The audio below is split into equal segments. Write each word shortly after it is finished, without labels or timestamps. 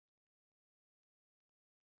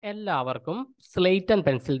എല്ലാവർക്കും slate and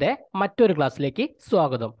പെൻസിലിന്റെ മറ്റൊരു ക്ലാസ്സിലേക്ക്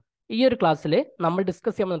സ്വാഗതം. ഈ ഒരു ക്ലാസ്സിൽ നമ്മൾ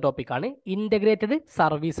ഡിസ്കസ് ചെയ്യുന്ന ടോപ്പിക്കാണ് integrated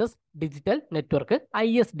services digital network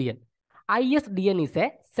ISDN. ISDN is a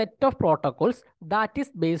set of protocols that is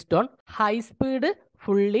based on high-speed,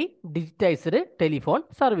 fully digitized telephone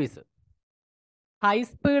service.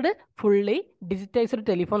 High speed fully digitised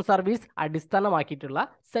telephone service അടിസ്ഥാനമാക്കിയിട്ടുള്ള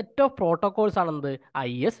set of protocols ആണെന്ത്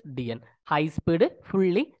ISDN. High speed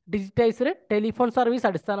fully digitised telephone service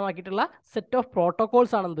അടിസ്ഥാനമാക്കിയിട്ടുള്ള set of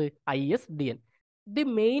protocols ആണെന്ത് ISDN. The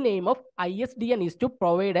main aim of ISDN is to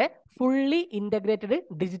provide a fully integrated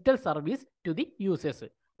digital service to the users.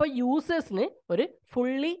 അപ്പോൾ യൂസേഴ്സിന് ഒരു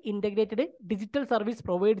fully integrated digital service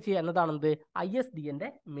provide ചെയ്യുക എന്നതാണെന്ത് ISDNന്റെ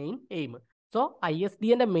main aim. So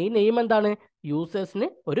ISDNന്റെ main aim എന്താണ്? യൂസേഴ്സിന്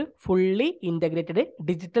ഒരു fully integrated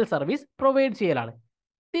digital service provide ചെയ്യലാണ്.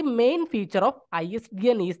 The main feature of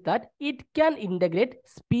ISDN is that it can integrate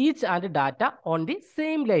speech and data on the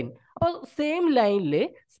same line. അപ്പോൾ same ലൈനിൽ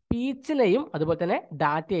സ്പീച്ചിനെയും അതുപോലെ തന്നെ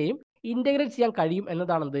ഡാറ്റയെയും integrate ചെയ്യാൻ കഴിയും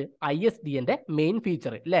എന്നതാണെന്ത് ISDNന്റെ മെയിൻ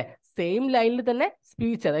ഫീച്ചർ അല്ലേ. സെയിം ലൈനിൽ തന്നെ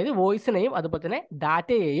സ്പീച്ച് അതായത് വോയിസിനെയും അതുപോലെ തന്നെ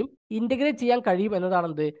ഡാറ്റയെയും ഇൻ്റഗ്രേറ്റ് ചെയ്യാൻ കഴിയും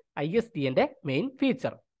എന്നതാണെന്ത് ISDNന്റെ മെയിൻ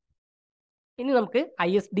ഫീച്ചർ. ഇനി നമുക്ക്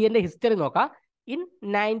ISDNന്റെ ഹിസ്റ്ററി നോക്കാം. In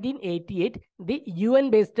 1988 the UN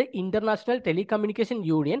based international telecommunication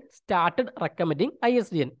union started recommending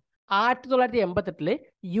ISDN. 1988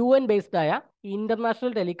 UN based ആയ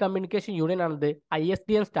ഇന്റർനാഷണൽ ടെലികമ്മ്യൂണിക്കേഷൻ യൂണിയൻ ആണത്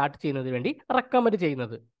ISDN സ്റ്റാർട്ട് ചെയ്യുന്നതിന് വേണ്ടി റെക്കമെൻഡ്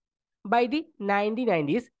ചെയ്യുന്നത്. By the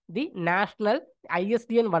 1990s the national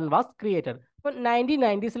ISDN 1 was created. അപ്പോൾ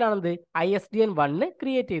 1990s ISDN 1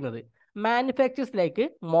 ക്രിയേറ്റ് ചെയ്യുന്നത്. Manufacturers like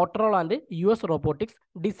Motorola and US Robotics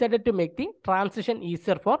decided to make the transition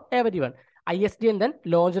easier for everyone. ISDN then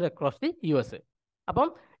launched across the US.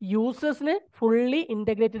 അപ്പം യൂസേഴ്സിന് fully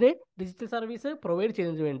integrated digital service provide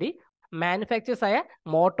ചെയ്യുന്നതിന് വേണ്ടി manufacturers ആയ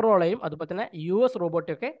മോട്ടറോളയും അതുപോലെ തന്നെ US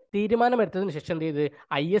റോബോട്ടും ഒക്കെ തീരുമാനമെടുത്തതിന് ശേഷം എന്ത് ചെയ്ത്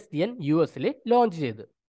ISDN US ലോഞ്ച് ചെയ്ത്.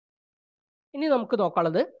 ഇനി നമുക്ക്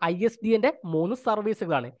നോക്കാനുള്ളത് ISDNന്റെ 3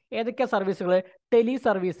 സർവീസുകളാണ്. ഏതൊക്കെയാ സർവീസുകൾ? ടെലി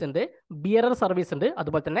സർവീസ് ഉണ്ട്, ബിയറർ സർവീസ് ഉണ്ട്,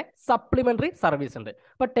 അതുപോലെ തന്നെ സപ്ലിമെന്ററി സർവീസ് ഉണ്ട്.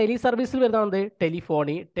 അപ്പോൾ ടെലി സർവീസിൽ വരുന്നത്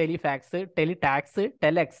telephony, ടെലിഫാക്സ്, ടെലിടാക്സ്,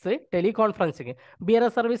 Telex, teleconferencing.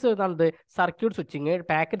 Bearer service വരുന്നത് circuit switching,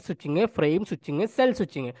 packet switching, frame switching, cell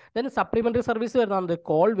switching. Then supplementary service വരുന്നത്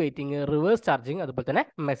കോൾ വെയിറ്റിംഗ്, റിവേഴ്സ് ചാർജിങ്, അതുപോലെ തന്നെ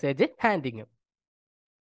message handing.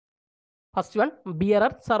 First one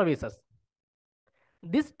bearer services.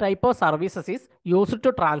 This type of services is used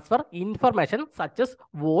to transfer information such as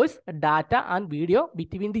voice, data and video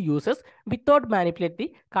between the users without manipulate the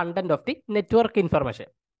content of the network information.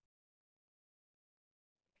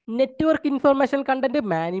 Network information content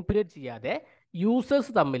manipulate ചെയ്യാതെ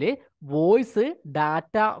users തമ്മിൽ voice,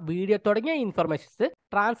 data, video തുടങ്ങിയ informations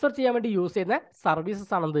transfer ചെയ്യാൻ വേണ്ടി use ചെയ്യുന്ന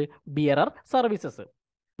services ആണെന്ത് bearer services.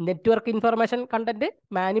 Network information content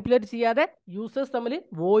manipulate ചെയ്യാതെ users തമ്മിൽ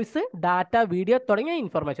voice, data, video തുടങ്ങിയ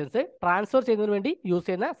informations transfer ചെയ്യുന്നതിന് വേണ്ടി യൂസ്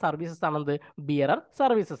ചെയ്യുന്ന services ആണെന്ത് bearer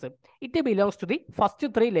services. It belongs to the first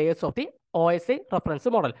 3 layers of the OSI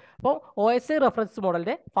reference model. അപ്പോൾ OSI റെഫറൻസ്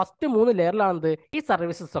മോഡലിന്റെ first 3 ലെയറിലാണെന്ത് ഈ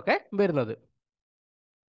services ഒക്കെ വരുന്നത്.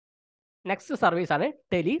 നെക്സ്റ്റ് സർവീസ് ആണ്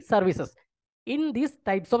tele services. In these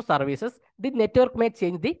types of services, the network may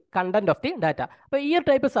change the content of the data. അപ്പോൾ ഈ ഒരു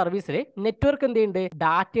type സർവീസിൽ നെറ്റ്വർക്ക് എന്ത് ചെയ്യുന്നുണ്ട്?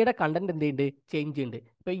 ഡാറ്റയുടെ കണ്ടന്റ് എന്ത് ചെയ്യുന്നുണ്ട്? ചേഞ്ച്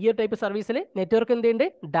ചെയ്യുന്നുണ്ട്. ഇപ്പോൾ ഈ ഒരു ടൈപ്പ് സർവീസിൽ നെറ്റ്വർക്ക് എന്ത്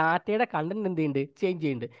ചെയ്യുന്നുണ്ട്? ഡാറ്റയുടെ കണ്ടന്റ് എന്ത് ചെയ്യുന്നുണ്ട്? ചേഞ്ച്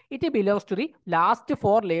ചെയ്യുന്നുണ്ട്. It belongs to the last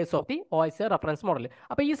 4 layers of the OSI reference model.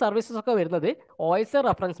 അപ്പോൾ ഈ സർവീസസ് ഒക്കെ വരുന്നത് OSI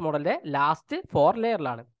റെഫറൻസ് മോഡലിന്റെ last 4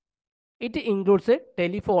 ലെയറിലാണ്. It includes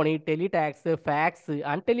telephony, teletax, fax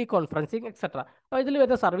and teleconferencing etc. അപ്പോൾ ഇതിൽ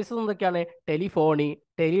വരുന്ന സർവീസസ് എന്തൊക്കെയാണ്? ടെലിഫോണി,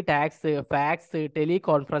 ടെലിടാക്സ്, ഫാക്സ്,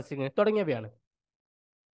 ടെലികോൺഫറൻസിങ് തുടങ്ങിയവയാണ്.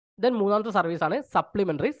 ദെൻ മൂന്നാമത്തെ സർവീസ് ആണ്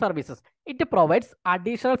supplementary services. It provides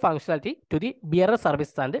additional functionality to the bearer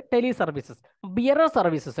services and tele services. Bearer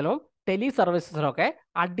സർവീസസിനും tele സർവീസസിനും ഒക്കെ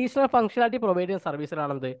additional functionality provide ചെയ്യുന്ന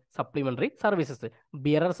സർവീസിലാണെന്ത് supplementary services.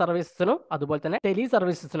 Bearer സർവീസസിനും അതുപോലെ തന്നെ ടെലി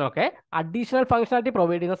സർവീസസിനും ഒക്കെ അഡീഷണൽ ഫംഗ്ഷനാലിറ്റി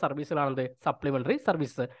പ്രൊവൈഡ് ചെയ്യുന്ന സർവീസിലാണെന്ത് സപ്ലിമെന്ററി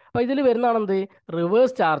സർവീസസ്. അപ്പോൾ ഇതിൽ വരുന്നതാണെന്ത്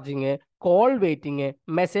reverse charging, call waiting,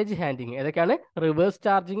 message handling. ഏതൊക്കെയാണ്? Reverse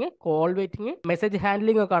charging, call waiting, message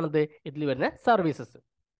handling ഒക്കെ ആണെന്ത് ഇതിൽ വരുന്ന services.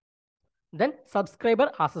 Then subscriber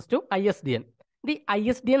access to ISDN. The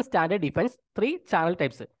ISDN standard defines 3 channel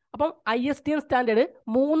types. അപ്പം ISDN സ്റ്റാൻഡേർഡ്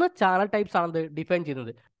 3 ചാനൽ ടൈപ്സ് ആണ് define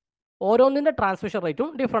ചെയ്യുന്നത്. ഓരോന്നിൻ്റെ transmission റേറ്റും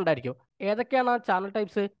ഡിഫറെൻ്റ് ആയിരിക്കും. ഏതൊക്കെയാണ് ആ ചാനൽ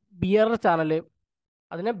ടൈപ്സ്? ബിയറർ ചാനൽ,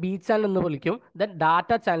 അതിനെ B ചാനൽ എന്ന് വിളിക്കും. ദെൻ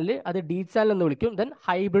ഡാറ്റ ചാനൽ, അത് D ചാനൽ എന്ന് വിളിക്കും. Then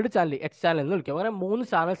hybrid channel H channel എന്ന് വിളിക്കും. അങ്ങനെ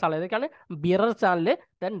 3 ചാനൽസ് ആണ്. ഏതൊക്കെയാണ്? Bearer channel,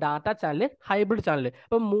 then data channel, hybrid channel.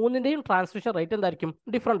 അപ്പം 3ൻ്റെയും ട്രാൻസ്മിഷൻ റേറ്റ് എന്തായിരിക്കും?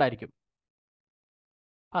 ഡിഫറെൻ്റ് ആയിരിക്കും.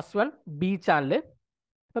 First one B channel.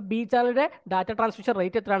 ഇപ്പോൾ ബി ചാനലിൻ്റെ ഡാറ്റ ട്രാൻസ്മിഷൻ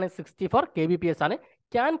റേറ്റ് എത്രയാണ്? 64 kbps ആണ്.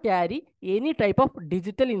 Can carry any type of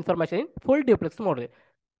digital information in full duplex മോഡിൽ.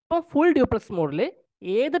 അപ്പോൾ ഫുൾ ഡ്യൂപ്ലെക്സ് മോഡിൽ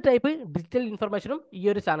ഏത് ടൈപ്പ് ഡിജിറ്റൽ ഇൻഫർമേഷനും ഈ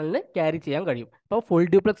ഒരു ചാനലിന് ക്യാരി ചെയ്യാൻ കഴിയും. അപ്പോൾ ഫുൾ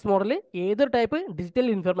ഡ്യൂപ്ലെക്സ് മോഡിൽ ഏതൊരു ടൈപ്പ് ഡിജിറ്റൽ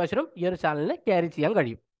ഇൻഫർമേഷനും ഈ ഒരു ചാനലിന് ക്യാരി ചെയ്യാൻ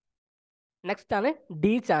കഴിയും. നെക്സ്റ്റ് ആണ്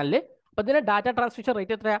ഡി ചാനൽ. അപ്പോൾ ഇതിന് ഡാറ്റ ട്രാൻസ്മിഷൻ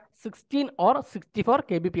റേറ്റ് എത്രയാണ്? 16 or 64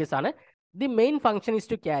 kbps ആണ്. The main function is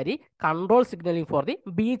to carry control signalling for the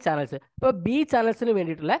B channels. ഇപ്പോൾ ബി ചാനൽസിന്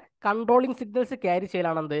വേണ്ടിയിട്ടുള്ള കൺട്രോളിംഗ് സിഗ്നൽസ് ക്യാരി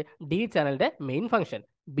ചെയ്യലാണെന്ത്? ഡി ചാനലിൻ്റെ മെയിൻ ഫംഗ്ഷൻ.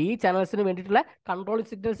 ബി ചാനൽസിന് വേണ്ടിയിട്ടുള്ള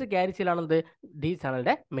കൺട്രോളിംഗ് സിഗ്നൽസ് ക്യാരി ചെയ്യലാണെന്ത്? ഡി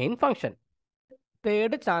ചാനലിൻ്റെ main function.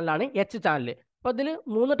 Third ചാനലാണ് H channel. അപ്പോൾ ഇതിൽ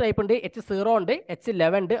 3 type ഉണ്ട്. H0 ഉണ്ട്,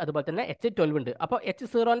 H11 ഉണ്ട്, അതുപോലെ തന്നെ H12 ഉണ്ട്. അപ്പോൾ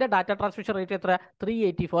H0ൻ്റെ ഡാറ്റ ട്രാൻസ്മിഷൻ റേറ്റ് എത്ര?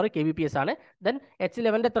 384 kbps ആണ്. ദെൻ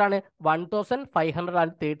H11ൻ്റെ എത്രയാണ്?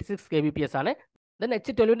 1536 kbps ആണ്. ദെൻ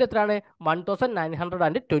H12ൻ്റെ എത്രയാണ്?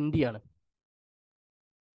 1920 ആണ്.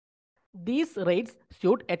 These rates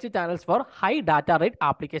suit H channels for high data rate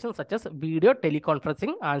applications such as video,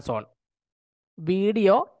 teleconferencing and so on.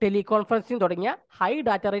 Video, teleconferencing തുടങ്ങിയ ഹൈ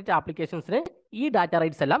ഡാറ്റ റേറ്റ് ആപ്ലിക്കേഷൻസിന് ഈ ഡാറ്റ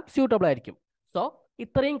റേറ്റ്സ് എല്ലാം suitable ആയിരിക്കും. സോ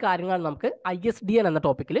ഇത്രയും കാര്യങ്ങൾ നമുക്ക് ISDN എന്ന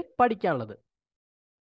ടോപ്പിക്കിൽ പഠിക്കാനുള്ളത്.